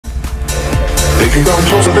can come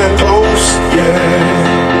closer than close,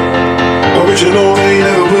 yeah. Original they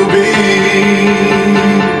never will be.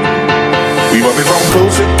 We might be from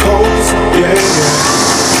coast to coast, yeah, yeah.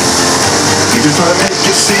 We just try to make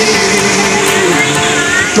you see.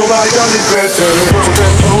 Nobody does it better. Closer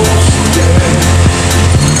than close,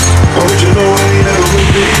 yeah. Original they never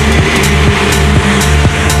will be.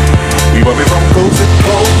 We might be from coast to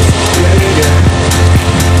coast, yeah, yeah.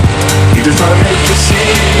 We just try to make you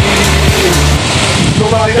see.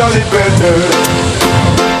 Nobody does it better.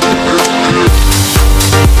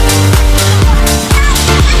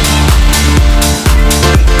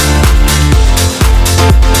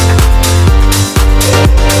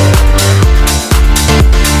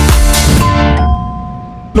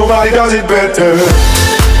 Nobody does it better.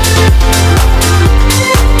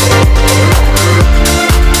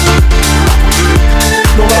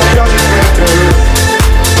 Nobody does it better.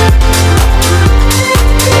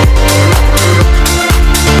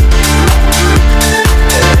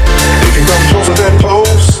 They can come closer than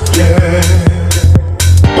close, yeah.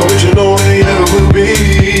 Original they never will be.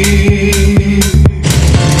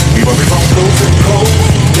 We might be from coast to coast,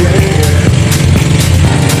 yeah.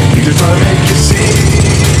 We just try to make you see.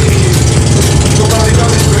 Nobody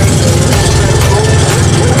does it better.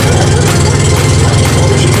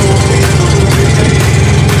 Original they never will be.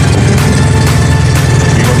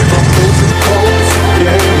 We might be from coast to coast,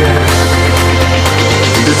 yeah, yeah.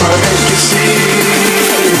 We just try to make you see.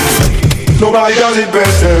 Nobody does it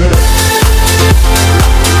better.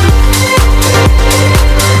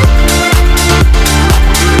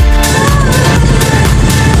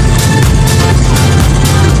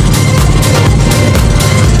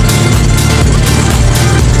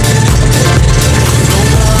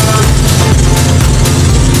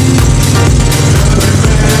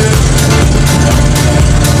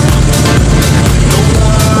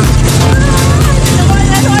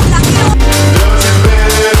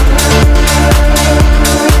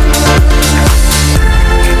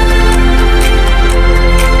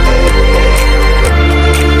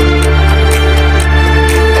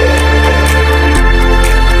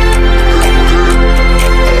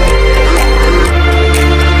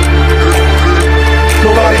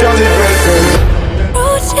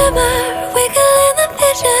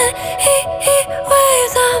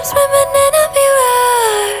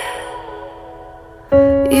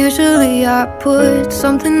 I put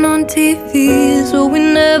something on TV so we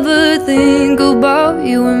never think about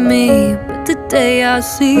you and me. But today I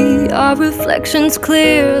see our reflections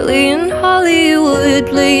clearly in Hollywood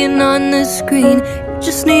playing on the screen. You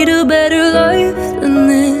just need a better life than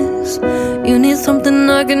this. You need something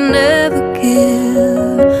I can never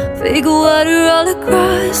give. Fake water all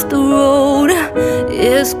across the road.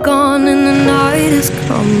 It's gone and the night has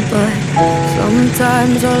come, but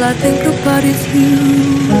sometimes all I think about is you.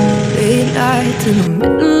 Late nights in the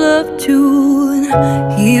middle of June.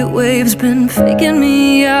 Heat waves been faking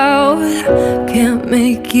me out. Can't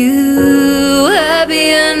make you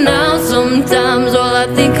happier now. Sometimes all I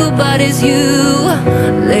think about is you.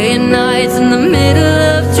 Late nights in the middle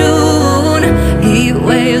of June. Heat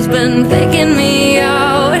waves been faking me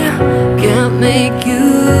out. Can't make you,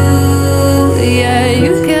 yeah,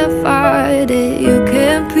 you can't fight it, you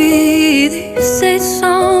can't breathe. You say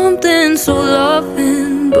something so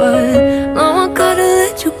loving, but now I gotta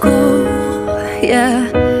let you go.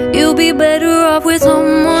 Yeah, you'll be better off with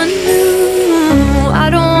someone new. I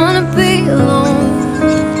don't wanna be alone.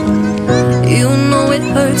 You know it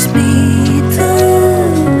hurts me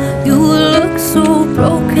too. You look so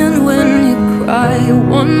broken when you cry.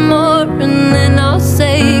 One more and then I'll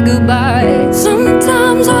say goodbye.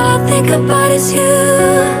 Sometimes all I think about is you.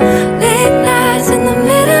 Late nights in the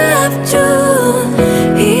middle of June.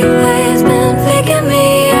 Heat waves been faking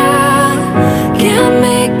me out. Can't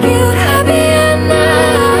make you happier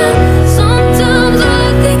now. Sometimes all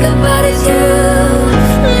I think about is you.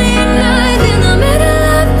 Late nights in the middle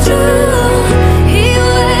of June. Heat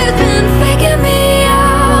waves been faking me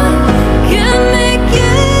out. Can't make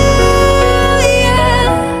you,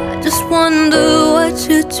 yeah. I just wonder what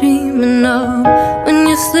you're dreaming of when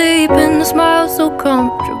you sleep and smile so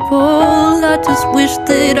comfortable. I just wish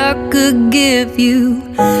that I could give you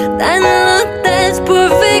that look that's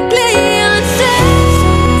perfectly unsaid.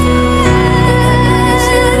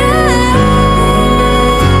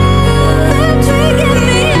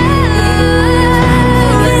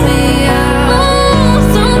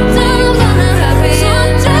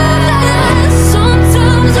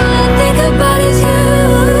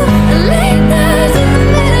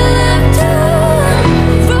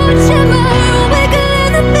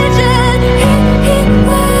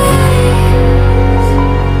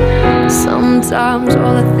 sometimes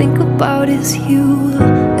all I think about is you.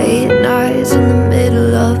 Late nights in the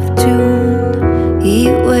middle of June.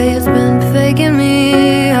 Heat waves been faking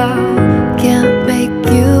me out. Can't make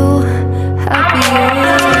you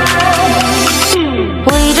happier.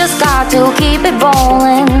 We just got to keep it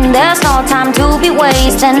rolling. There's no time to be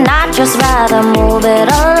wasting. I'd just rather move it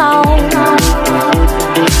along.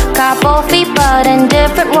 Got both feet but in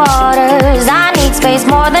different waters. I need space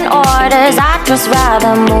more than orders. I'd just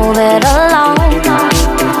rather move it along.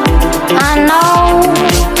 I know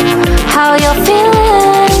how you're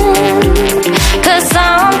feeling, 'cause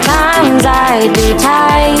sometimes I do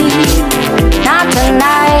tight. Not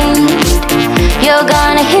tonight. You're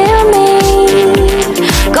gonna hear me.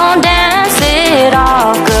 Gon' dance it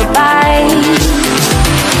off goodbye.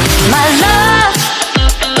 My love,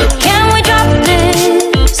 can we drop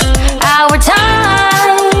this? Our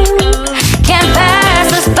time can't pass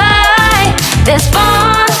us by. This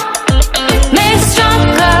bond makes us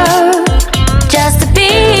stronger just to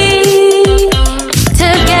be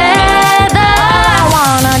together. All I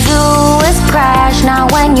wanna do is crash now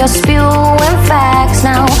when you're spewing facts.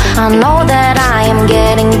 Now I know that I am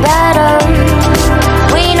getting better.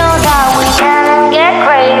 We know that we can get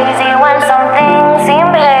crazy when some things seem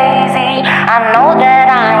lazy. I know that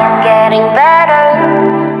I am getting better.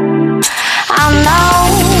 I know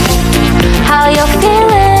how you're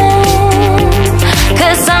feeling,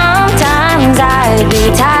 'cause sometimes I be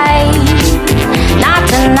tight. Not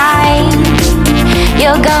tonight.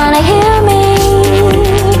 You're gonna hear me.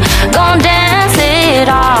 Gon' dance it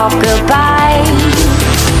off goodbye.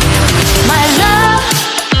 My love,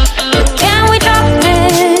 can we drop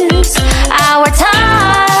this? Our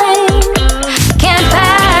time can't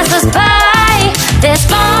pass us by. This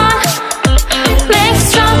bond makes us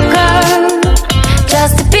stronger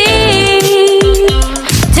just to be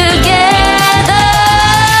together.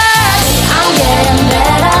 I'm getting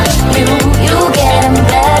better, you getting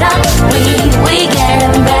better. We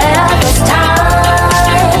getting better this time.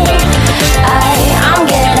 I'm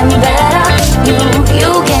getting better, you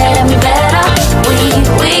getting better.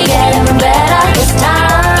 We getting better this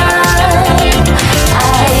time.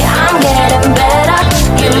 I'm getting better,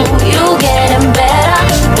 you getting better.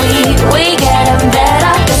 We getting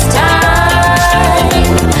better this time.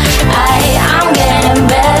 I'm getting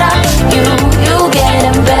better, you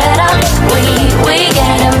getting better. We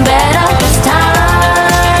getting better this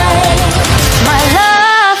time. My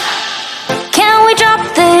love, can we drop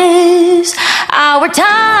this? Our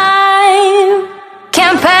time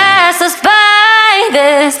can't pass us by.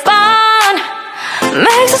 This bond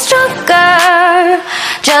makes us stronger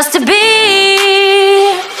just to be